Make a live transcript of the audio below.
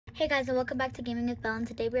Hey guys, and welcome back to Gaming with Belle, and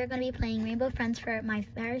today we are going to be playing Rainbow Friends for my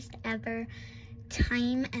first ever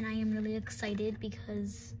time, and I am really excited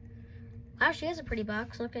because, wow, she has a pretty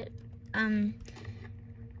box. Look at,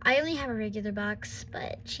 I only have a regular box,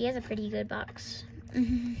 but she has a pretty good box.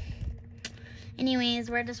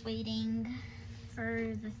 Anyways, we're just waiting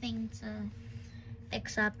for the thing to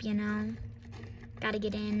fix up, you know. Gotta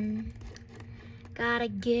get in. Gotta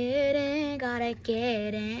get in, gotta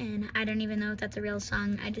get in. I don't even know if that's a real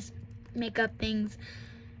song. I just make up things.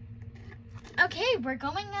 Okay, we're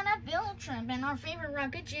going on a field trip in our favorite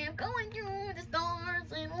rocket ship, going through the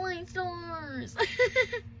stars and white stars.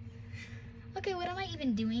 Okay, what am I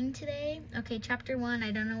even doing today? Okay, chapter 1.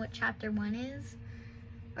 I don't know what chapter 1 is,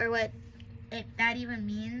 or what that even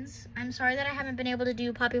means. I'm sorry that I haven't been able to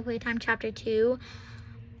do Poppy Playtime chapter 2.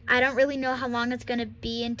 I don't really know how long it's gonna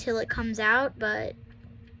be until it comes out, but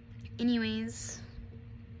anyways,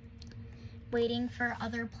 waiting for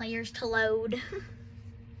other players to load.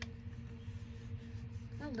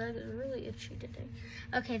 My leg is really itchy today.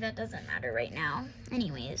 Okay, that doesn't matter right now.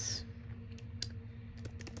 Anyways,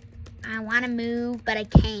 I want to move, but I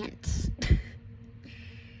can't.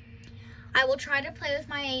 I will try to play with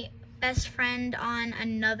my best friend on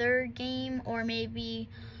another game, or maybe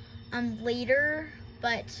later,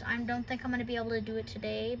 but I don't think I'm going to be able to do it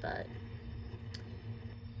today, but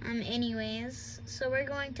anyways, so we're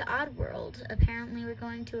going to Oddworld. Apparently we're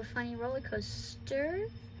going to a funny roller coaster.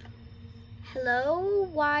 Hello?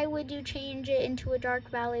 Why would you change it into a dark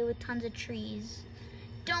valley with tons of trees?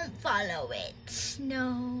 Don't follow it.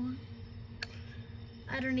 No.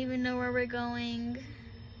 I don't even know where we're going.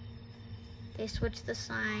 They switched the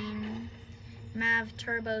sign. Mav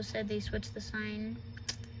Turbo said they switched the sign.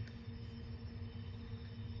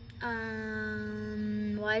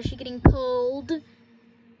 Why is she getting pulled?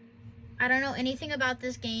 I don't know anything about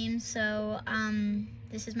this game, so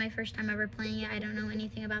this is my first time ever playing it. I don't know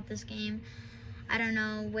anything about this game. I don't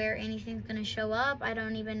know where anything's gonna show up. I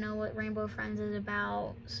don't even know what Rainbow Friends is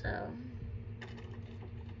about, so.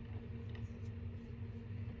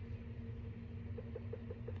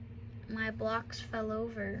 My blocks fell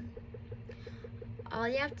over. All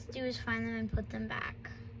you have to do is find them and put them back.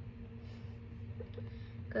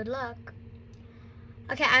 Good luck.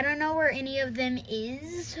 Okay, I don't know where any of them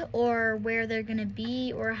is, or where they're gonna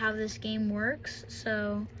be, or how this game works,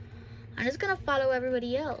 so I'm just gonna follow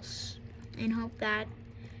everybody else and hope that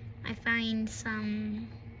I find some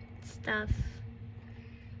stuff.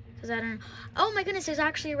 Cause I don't. Oh my goodness, there's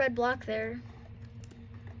actually a red block there.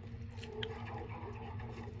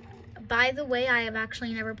 By the way, I have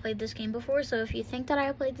actually never played this game before, so if you think that I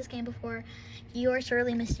have played this game before, you are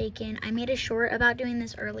sorely mistaken. I made a short about doing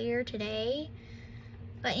this earlier today.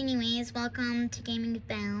 But anyways, welcome to Gaming with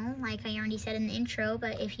Belle, like I already said in the intro,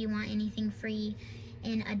 but if you want anything free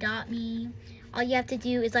and Adopt Me, all you have to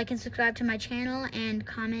do is like and subscribe to my channel and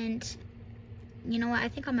comment. You know what, I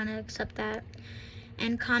think I'm gonna accept that.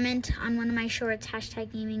 And comment on one of my shorts,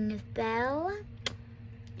 hashtag Gaming with Belle.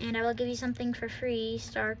 And I will give you something for free,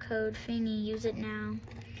 star code thingy, use it now.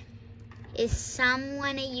 Is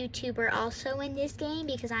someone a YouTuber also in this game?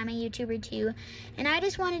 Because I'm a YouTuber too. And I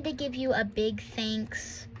just wanted to give you a big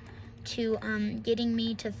thanks to getting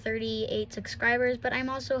me to 38 subscribers. But I'm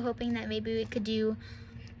also hoping that maybe we could do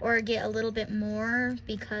or get a little bit more,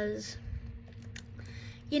 because,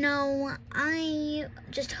 you know, I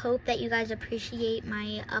just hope that you guys appreciate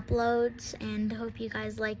my uploads and hope you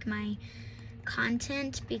guys like my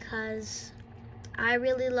content, because I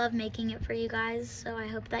really love making it for you guys, so I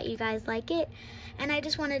hope that you guys like it. And I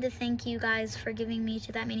just wanted to thank you guys for giving me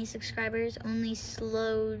to that many subscribers. Only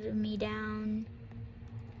slowed me down.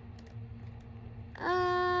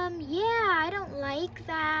 Yeah, I don't like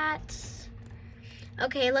that.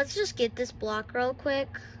 Okay, let's just get this block real quick.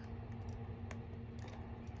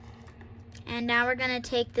 And now we're gonna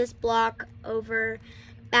take this block over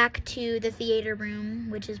back to the theater room,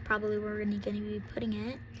 which is probably where we're gonna be putting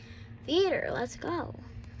it. Theater, let's go.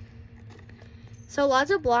 So lots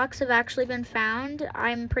of blocks have actually been found.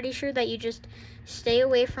 I'm pretty sure that you just stay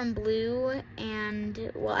away from blue,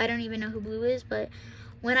 and well, I don't even know who blue is, but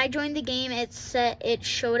when I joined the game, it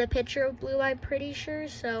showed a picture of blue, I'm pretty sure.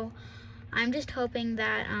 So I'm just hoping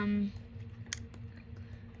that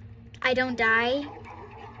I don't die.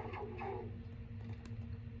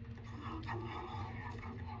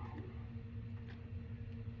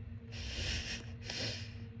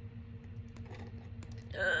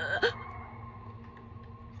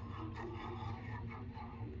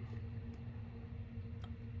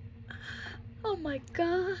 Oh my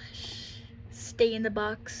gosh. Stay in the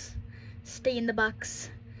box. Stay in the box.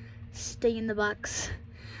 Stay in the box.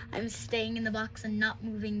 I'm staying in the box and not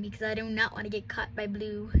moving because I do not want to get caught by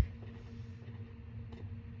blue.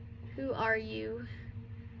 Who are you?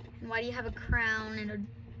 And why do you have a crown and a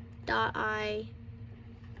dot eye?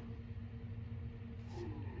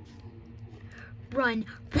 Run,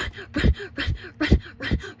 run, run, run, run,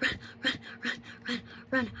 run, run, run, run,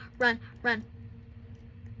 run, run, run.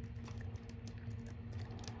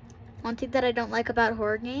 One thing that I don't like about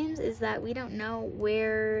horror games is that we don't know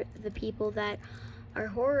where the people that are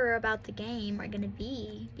horror about the game are gonna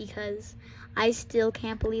be, because I still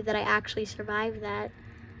can't believe that I actually survived that.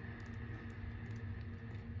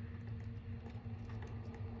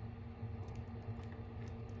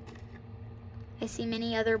 I see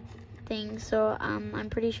many other things, so I'm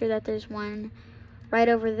pretty sure that there's one right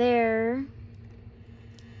over there.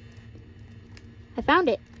 I found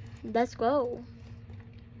it. Let's go.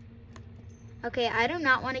 Okay, I do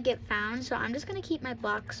not want to get found, so I'm just gonna keep my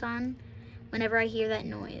box on whenever I hear that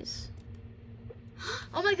noise.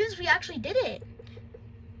 Oh my goodness, we actually did it.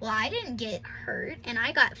 Well, I didn't get hurt, and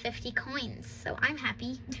I got 50 coins, so I'm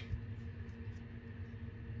happy.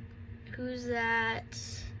 Who's that?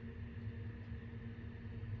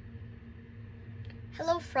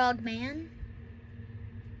 Hello, Frogman.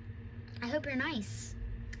 I hope you're nice,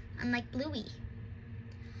 unlike Bluey.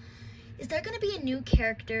 Is there gonna be a new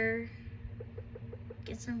character?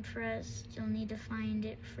 Get some trust. You'll need to find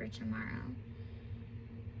it for tomorrow.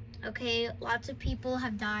 Okay, lots of people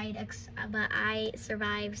have died, but I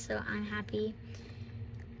survived, so I'm happy.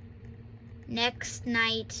 Next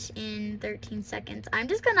night in 13 seconds. I'm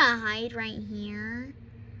just gonna hide right here,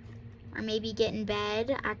 or maybe get in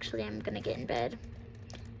bed. Actually, I'm gonna get in bed.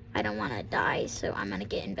 I don't want to die, so I'm gonna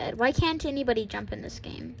get in bed. Why can't anybody jump in this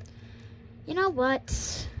game? You know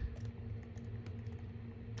what?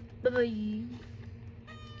 Bye-bye.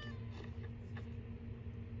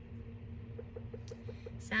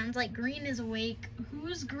 Sounds like Green is awake.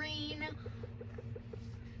 Who's Green?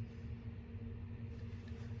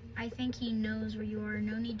 I think he knows where you are.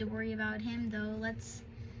 No need to worry about him, though.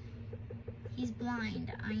 He's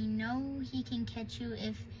blind. I know he can catch you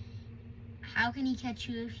if... How can he catch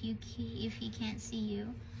you if he can't see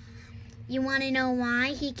you? You want to know why?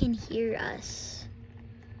 He can hear us.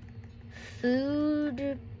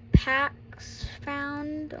 Food packs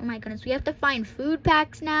found. Oh my goodness, we have to find food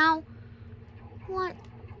packs now? What?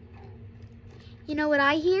 You know what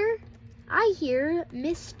I hear? I hear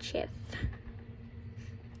mischief.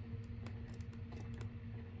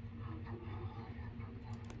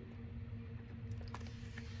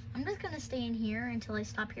 I'm just gonna stay in here until I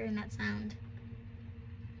stop hearing that sound.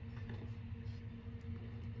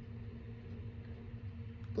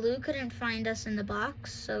 Blue couldn't find us in the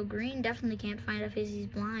box, so Green definitely can't find us because he's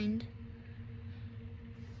blind.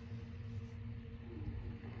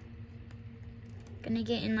 Gonna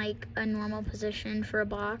get in like a normal position for a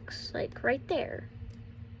box, like right there.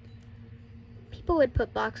 People would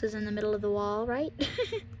put boxes in the middle of the wall, right?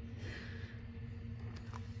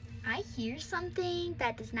 I hear something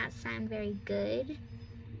that does not sound very good.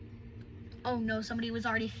 Oh no, somebody was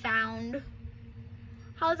already found.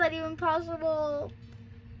 How is that even possible?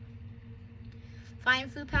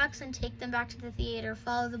 Find food packs and take them back to the theater.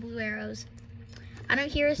 Follow the blue arrows. I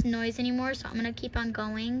don't hear his noise anymore, so I'm gonna keep on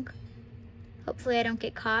going. Hopefully I don't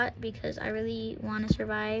get caught because I really want to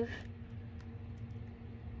survive.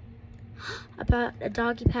 About a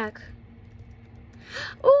doggy pack.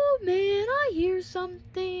 Oh man, I hear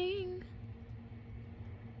something.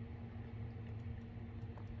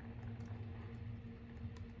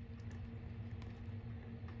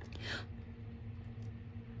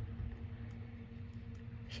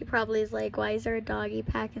 She probably is like, why is there a doggy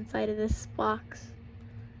pack inside of this box?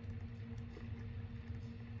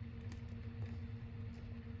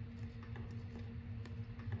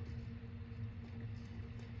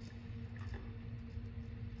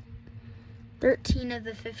 "13 of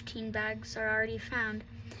the 15 bags are already found,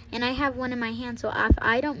 and I have one in my hand, so if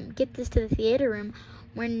I don't get this to the theater room,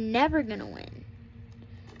 we're never gonna win.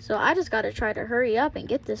 So I just gotta try to hurry up and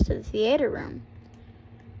get this to the theater room."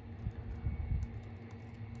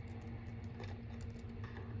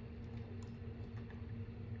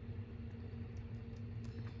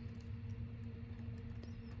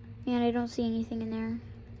 Man, I don't see anything in there.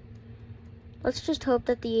 Let's just hope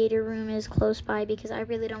that the theater room is close by because I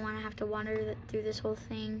really don't want to have to wander through this whole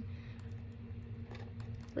thing.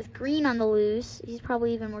 With Green on the loose, he's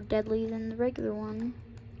probably even more deadly than the regular one.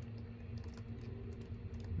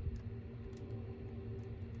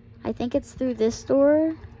 I think it's through this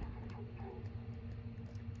door.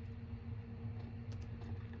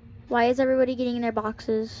 Why is everybody getting in their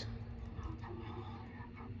boxes?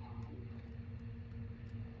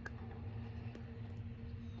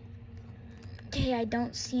 Okay, I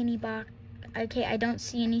don't see any box. Okay, I don't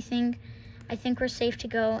see anything. I think we're safe to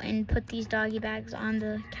go and put these doggy bags on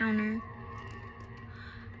the counter.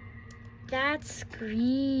 That's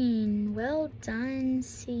green. Well done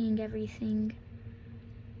seeing everything.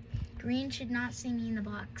 Green should not see me in the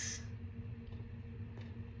box.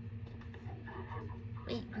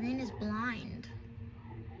 Wait, green is blind.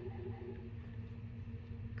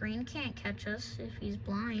 Green can't catch us if he's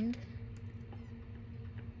blind.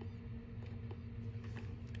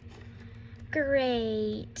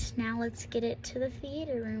 Great. Now let's get it to the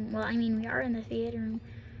theater room. Well, I mean, we are in the theater room.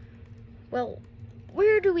 Well,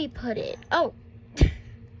 where do we put it? Oh.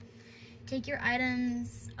 Take your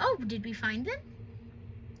items. Oh, did we find them?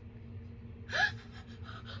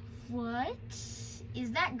 What?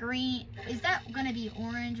 Is that green? Is that gonna be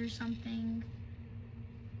orange or something?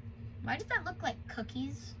 Why does that look like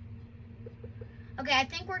cookies? Okay, I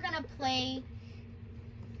think we're gonna play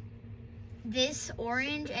this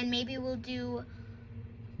orange and maybe we'll do,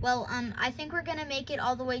 well, I think we're gonna make it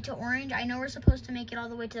all the way to orange. I know we're supposed to make it all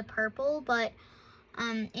the way to purple, but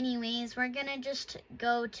anyways, we're gonna just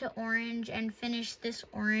go to orange and finish this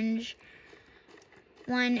orange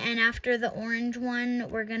one, and after the orange one,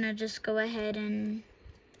 we're gonna just go ahead and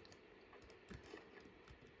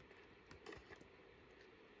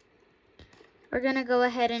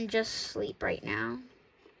just sleep right now.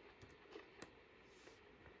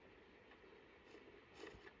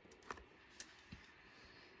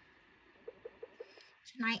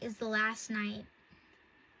 Tonight is the last night.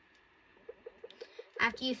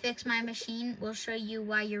 After you fix my machine, we'll show you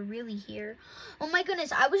why you're really here. Oh my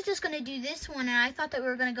goodness, I was just gonna do this one and I thought that we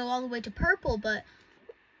were gonna go all the way to purple, but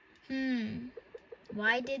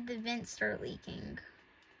why did the vent start leaking?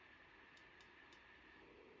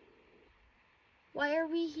 Why are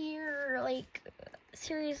we here? Like,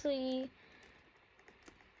 seriously.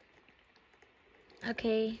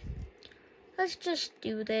 Okay, let's just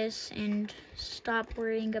do this and stop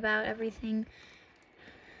worrying about everything.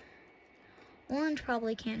 Orange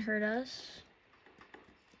probably can't hurt us.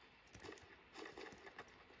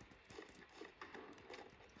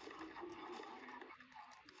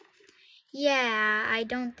 Yeah, I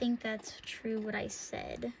don't think that's true what I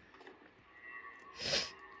said.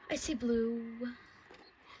 I see blue.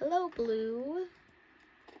 Hello, blue.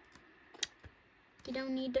 You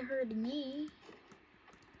don't need to hurt me.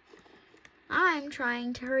 I'm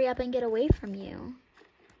trying to hurry up and get away from you.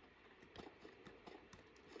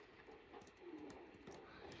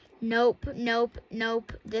 Nope, nope,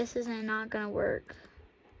 nope. This isn't not gonna work.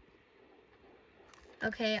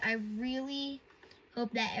 Okay, I really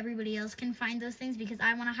hope that everybody else can find those things because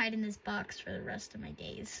I want to hide in this box for the rest of my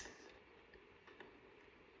days.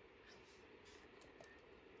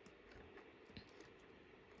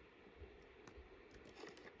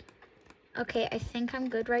 Okay, I think I'm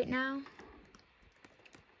good right now.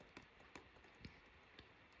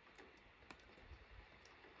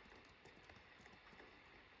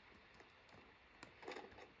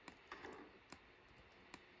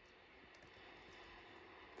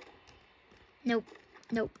 Nope,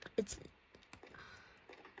 nope,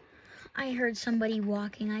 I heard somebody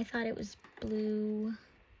walking. I thought it was blue.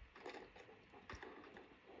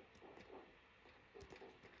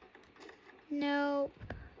 Nope.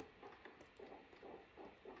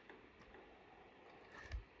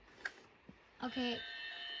 Okay,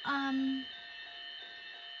 the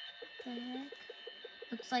heck?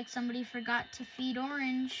 Looks like somebody forgot to feed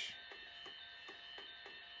Orange.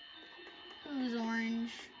 Who's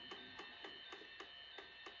Orange?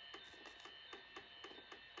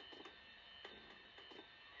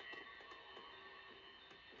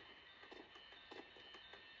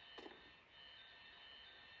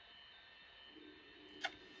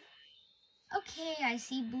 Okay, I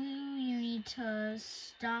see blue. You need to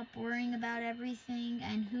stop worrying about everything.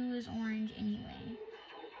 And who is Orange anyway?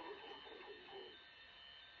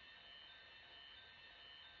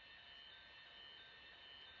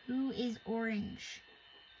 Who is Orange?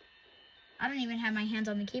 I don't even have my hands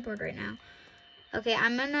on the keyboard right now. Okay,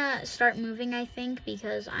 I'm gonna start moving, I think,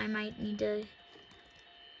 because I might need to...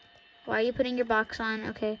 Why are you putting your box on?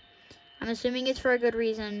 Okay. I'm assuming it's for a good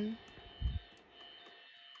reason.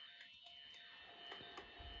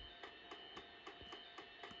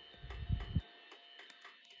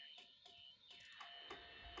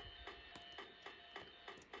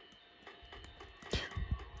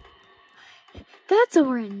 That's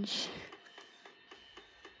Orange.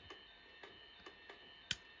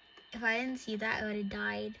 If I didn't see that, I would have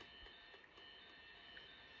died.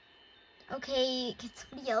 Okay, can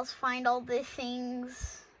somebody else find all the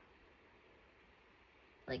things?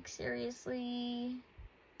 Like, seriously?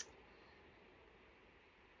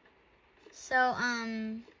 So,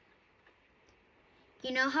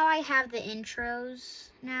 you know how I have the intros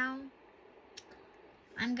now?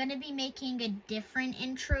 I'm going to be making a different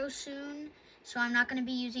intro soon. So I'm not going to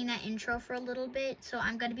be using that intro for a little bit. So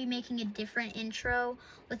I'm going to be making a different intro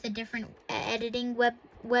with a different editing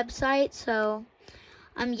website. So,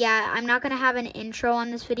 yeah, I'm not going to have an intro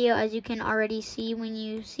on this video, as you can already see when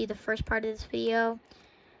you see the first part of this video.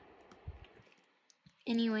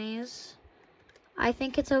 Anyways, I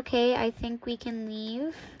think it's okay. I think we can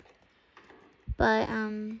leave. But,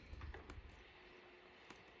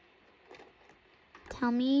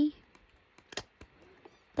 tell me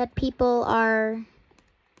that people are...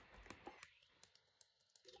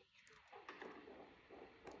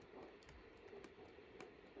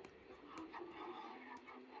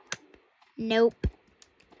 Nope.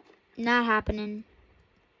 Not happening.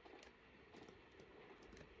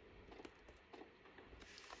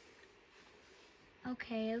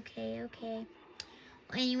 Okay.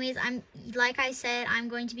 Well, anyways, like I said, I'm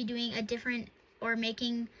going to be doing a different, or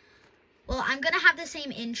making... Well, I'm going to have the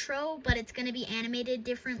same intro, but it's going to be animated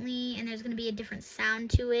differently, and there's going to be a different sound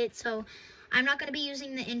to it. So I'm not going to be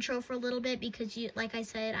using the intro for a little bit because, like I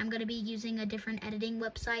said, I'm going to be using a different editing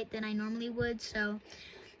website than I normally would. So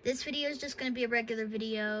this video is just going to be a regular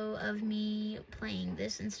video of me playing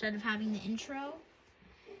this instead of having the intro.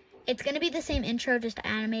 It's going to be the same intro, just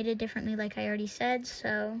animated differently, like I already said.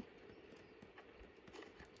 So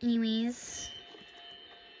anyways...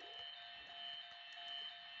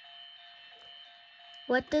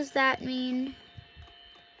 What does that mean?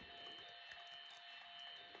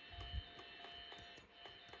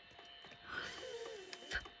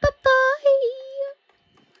 Bye-bye!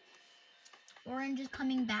 Orange is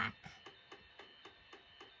coming back.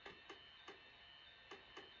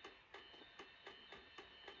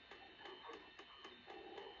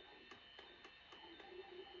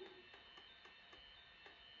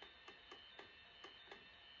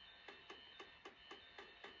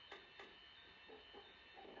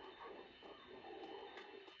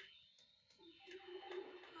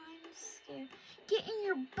 Scared. Get in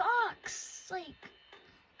your box, like...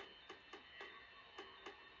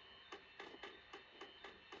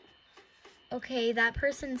 Okay, that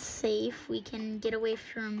person's safe. We can get away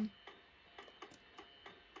from...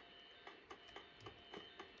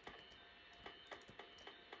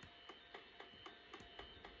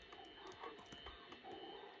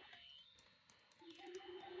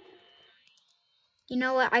 You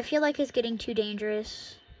know what? I feel like it's getting too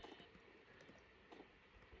dangerous.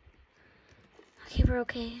 Okay, we're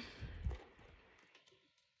okay.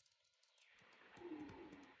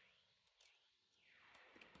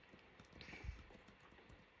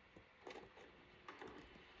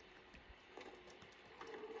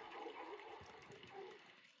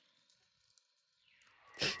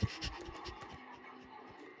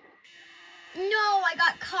 No, I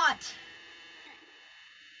got caught.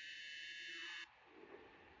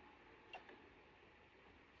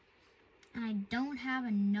 And I don't have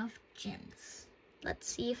enough gems. Let's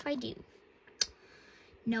see if I do.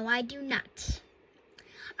 No, I do not.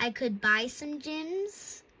 I could buy some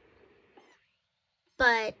gems,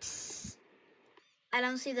 but I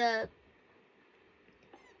don't see the...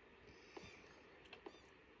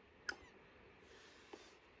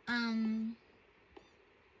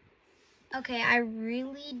 Okay, I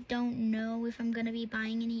really don't know if I'm gonna be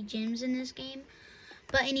buying any gems in this game.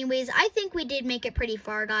 But anyways, I think we did make it pretty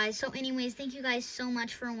far, guys. So anyways, thank you guys so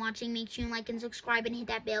much for watching. Make sure you like and subscribe and hit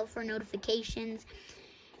that bell for notifications.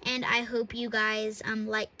 And I hope you guys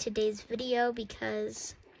liked today's video,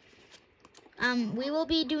 because we will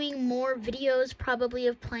be doing more videos probably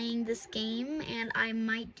of playing this game, and I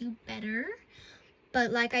might do better.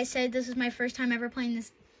 But like I said, this is my first time ever playing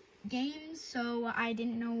this game, so I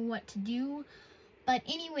didn't know what to do. But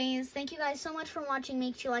anyways, thank you guys so much for watching.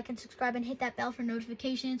 Make sure you like and subscribe and hit that bell for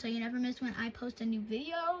notifications so you never miss when I post a new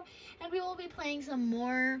video. And we will be playing some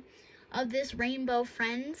more of this Rainbow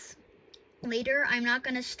Friends later. I'm not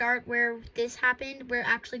going to start where this happened. We're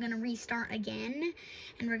actually going to restart again,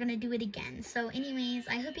 and we're going to do it again. So anyways,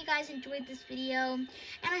 I hope you guys enjoyed this video, and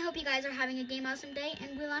I hope you guys are having a game awesome day,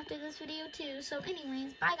 and we'll after this video too. So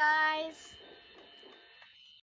anyways, bye guys.